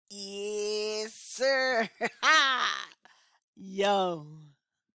sir. Yo,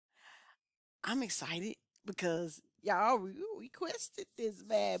 I'm excited because y'all requested this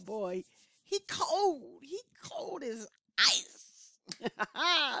bad boy. He cold. He cold as ice.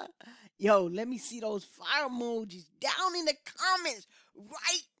 Yo, let me see those fire emojis down in the comments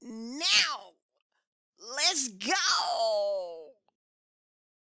right now. Let's go.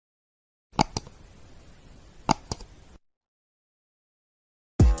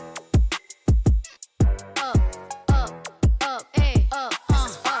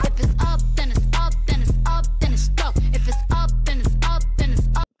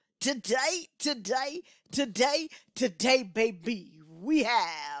 Today, baby, we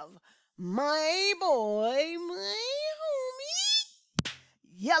have my boy, my homie,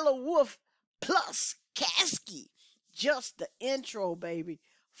 YELAWOLF plus CASKEY. Just the intro, baby.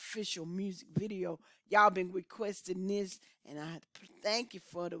 Official music video. Y'all been requesting this, and I thank you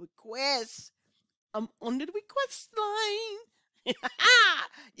for the request. I'm on the request line.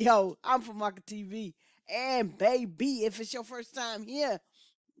 Yo, I'm famaca TV. And baby, if it's your first time here,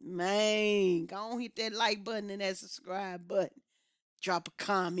 man, go on, hit that like button and that subscribe button. Drop a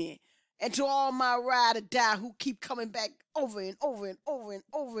comment. And to all my ride or die who keep coming back over and over and over and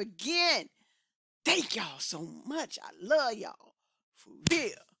over again, thank y'all so much. I love y'all. For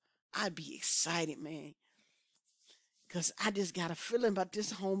real. I'd be excited, man. Because I just got a feeling about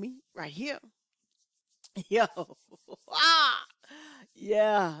this homie right here. Yo.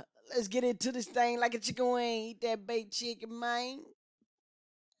 Yeah. Let's get into this thing like a chicken wing. Eat that baked chicken, man.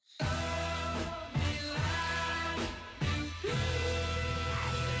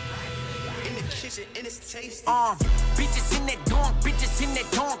 Kitchen and it's tasty. Bitches in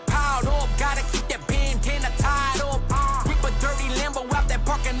that donk, piled up. Gotta keep that bandana tied up. Rip a dirty Lambo out that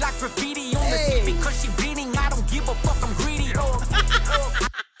parking lot, graffiti on the seat because she bleeding. I don't give a fuck, I'm greedy.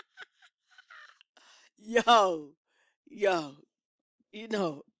 Yo, you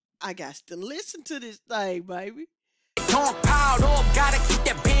know, I got to listen to this thing, baby. Donk piled up, gotta keep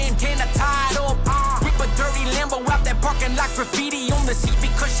that bandana tied up. Rip a dirty Lambo out that parking lot, graffiti on the seat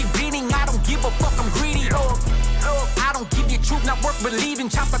because she bleeding. I don't give a fuck, I'm greedy. I don't give you truth, not worth believing.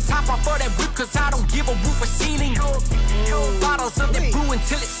 Chop the top off of that whip cause I don't give a roof or ceiling. Bottles of that brew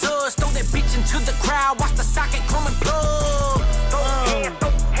until it suds. Throw that bitch into the crowd, watch the socket come and plug.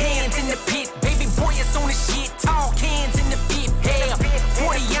 Hands in the pit, baby boy it's on the shit. Tall cans in the fifth, yeah.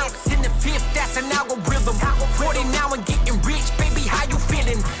 40 ounce in the fifth, that's an algorithm. 40 now and getting rich, baby, how you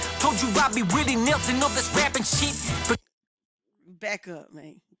feeling? Told you I be Willie Nelson of this rapping shit. But back up,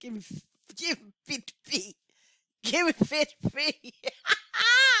 man. Give me 50 feet. Give me 50 feet.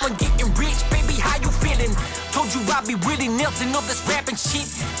 I'm getting rich, baby, how you feeling? Told you I be Willie Nelson of this rapping shit.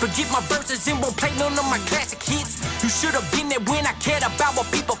 Forget my verses and won't play none of my classic hits. You should have been there when I cared about what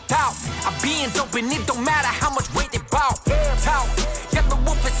people thought. I been dope and it don't matter how much weight they bought. Talk,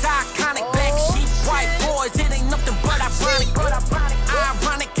 YELAWOLF is iconic. Black sheep, white boys, it ain't nothing but ironic.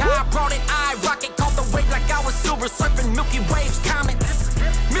 Ironic, I brought it, I rocket. Caught the wave like I was silver surfing Milky Waves comments.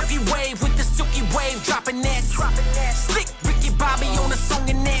 Milky Wave with the silky wave dropping that. Slick Ricky Bobby on the song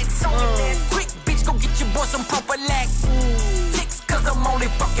and that. Quick bitch, go get your boy some prophylax. Ticks cause I'm only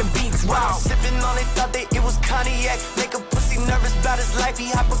fucking beats. Wow. Sipping on it, thought that it was cognac. Make a pussy nervous about his life,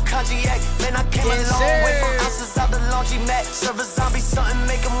 he hypochondriac. Man, I came a long way from ounces out the laundromat. Serve a zombie something,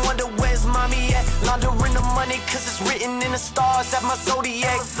 make him wonder where's mommy at. Laundering the money cause it's written in the stars at my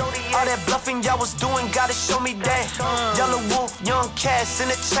zodiac. All that bluffing y'all was doing, gotta show me that. YELAWOLF, young cats in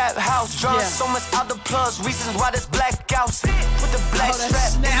the trap house. Drawing so much out the plugs, reasons why there's blackouts. With the black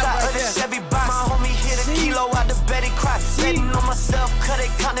strap inside of the Chevy box. My homie hit a kilo out the bed, he cried. Betting on myself, cut it,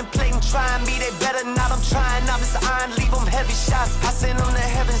 contemplating, trying me. They better not, I'm trying not. This iron, leave them heavy shots. I send them to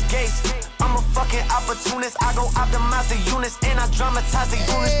heaven's gates. I'm a fucking opportunist. I go optimize the units and I dramatize the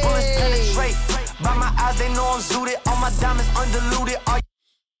units. Bullets penetrate. By my eyes, they know I'm zooted. All my diamonds undiluted.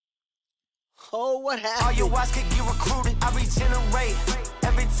 Oh, what happened? All your wives could get recruited. I regenerate.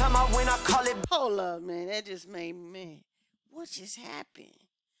 Every time I win, I call it. Hold up, man. That just made me mad. What just happened?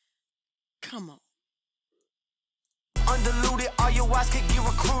 Come on. Undiluted, all your wives could get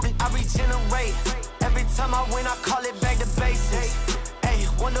recruited. I regenerate. Every time I win, I call it back to basics. Hey,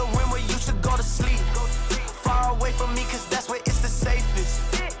 wonder when you should go to sleep. Far away from me, cause that's where it's the safest.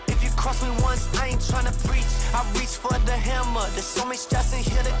 If you cross me once, I ain't tryna preach. I reach for the hammer. There's so much stress in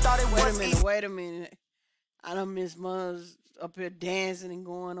here, they thought it was easy. Wait a minute. I done miss Muz up here dancing and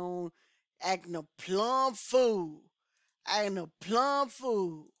going on, acting a plum fool. Acting a plum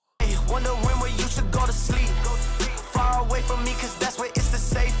fool. Hey, wonder when you should go to sleep. Far away from me, cause that's where it's the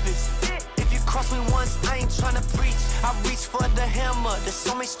safest. If you cross me once, I ain't tryna preach. I reach for the hammer. There's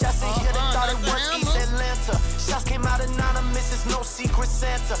so much stress in here, they thought it was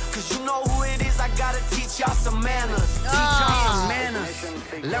Santa. Cause you know who it is, I gotta teach y'all some manners. Teach y'all some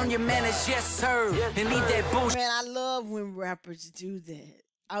manners. Learn your manners, yes sir. And leave that bullshit. Man, I love when rappers do that.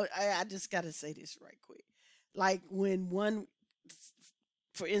 I just gotta say this right quick. Like when one,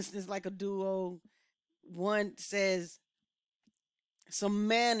 for instance, like a duo, one says some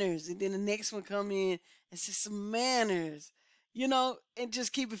manners, and then the next one come in and says some manners, you know, and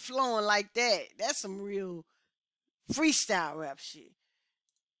just keep it flowing like that. That's some real freestyle rap shit.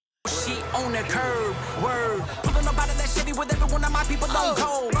 Shit on the curb, word. Pulling up out of that shitty with every one of my people on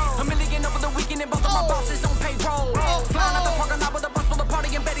cold. $1 million over the weekend and both of my bosses on payroll. Flying out the parking lot with a bus full of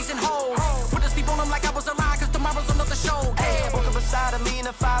party and Betty's and hoes. Put a sleep on them like I was alive, cause tomorrow's another show. Hey, woke up beside of me in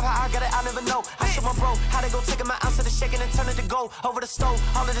a 5, how I got it, I never know. I show my bro how they go taking my ounce of the shaking and turn it to gold. Over the stove,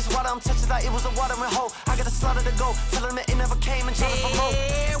 all of this water I'm touching like it was a watering hole. I got a slaughter to go, tell them that it never came and trying for more.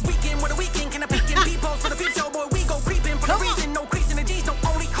 Yeah, weekend with a weekend, can I peek in people for the peep show, boy, we go creeping for the reason, no creasing the G's, no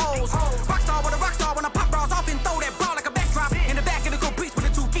only hoes. Rockstar with a rockstar when I pop bras off and throw that ball like a backdrop. In the back of the go breeze with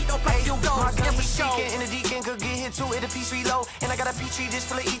the 2 feet, don't play your goals. My gun, Yeah, for he sure. speaking in the deacon, could get hit too, it a piece reload. And I got a petri dish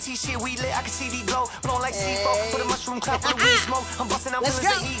full of ET shit, we lit, I can see the glow. Blowing like C4, put a mushroom cloud for the weed smoke. I'm busting out feelings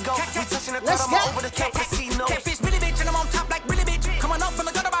of ego. We touching the thought, I'm over the top casino. Catfish, really bitch, and I'm on top like really bitch. Coming up from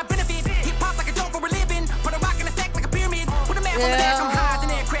the gutter by benefit. Hip hop like a joke for a living. Put a rock in a stack like a pyramid. Put a map on the dash, I'm high as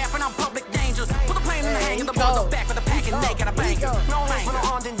an aircraft and I'm public danger. Put a plane in the hang and the balls up back with a pack and neck and a banger. No hands when I'm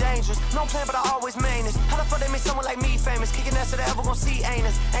armed and dangerous. No plan, but I always main this. How the fuck they make someone like me famous? Kicking ass that they ever gonna see, ain't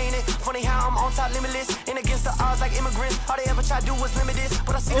it? Ain't it? Funny how I'm on top limitless. And against the odds like immigrants. All they ever try to do was limit this.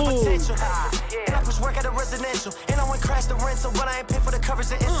 But I see the potential. And I push work at a residential. And I went crash the rental. But I ain't pay for the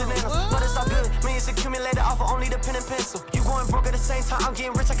coverage and incidentals. But it's all good. Millions accumulated off of only the pen and pencil. You going broke at the same time. I'm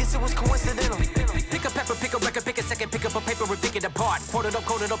getting rich. I guess it was coincidental. Pick a pepper, pick a record, pick a second, pick up a paper and pick it apart. Quote it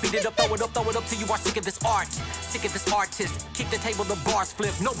up, beat it up, throw it up till you are sick of this art. Sick of this artist. Kick the table, the bars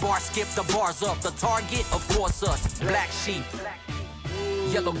flip. No bar skip, the bars up. The target, of course, us. Black sheep.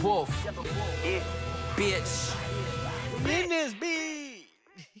 Yellow wolf. Bitch. In this beat.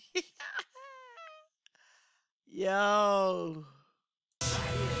 Yo.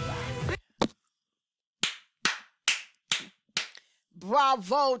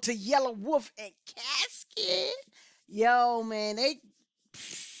 Bravo to Yellow Wolf and Casket. Yo, man, they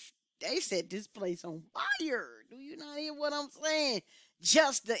set this place on fire. Do you not hear what I'm saying?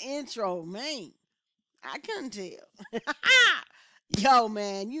 Just the intro, man. I couldn't tell. Yo,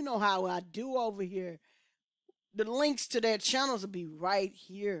 man, you know how I do over here. The links to their channels will be right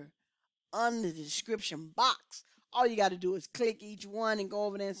here under the description box. All you got to do is click each one and go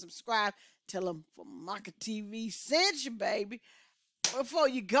over there and subscribe. Tell them Famaca TV sent you, baby. Before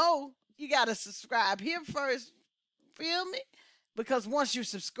you go, you got to subscribe here first. Feel me? Because once you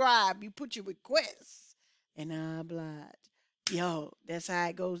subscribe, you put your requests. And I oblige. Yo, that's how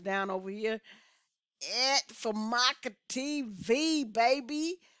it goes down over here at Famaca TV,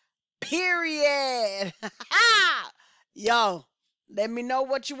 baby. Period. Yo, let me know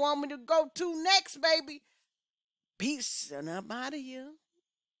what you want me to go to next, baby. Peace, and I'm out of here.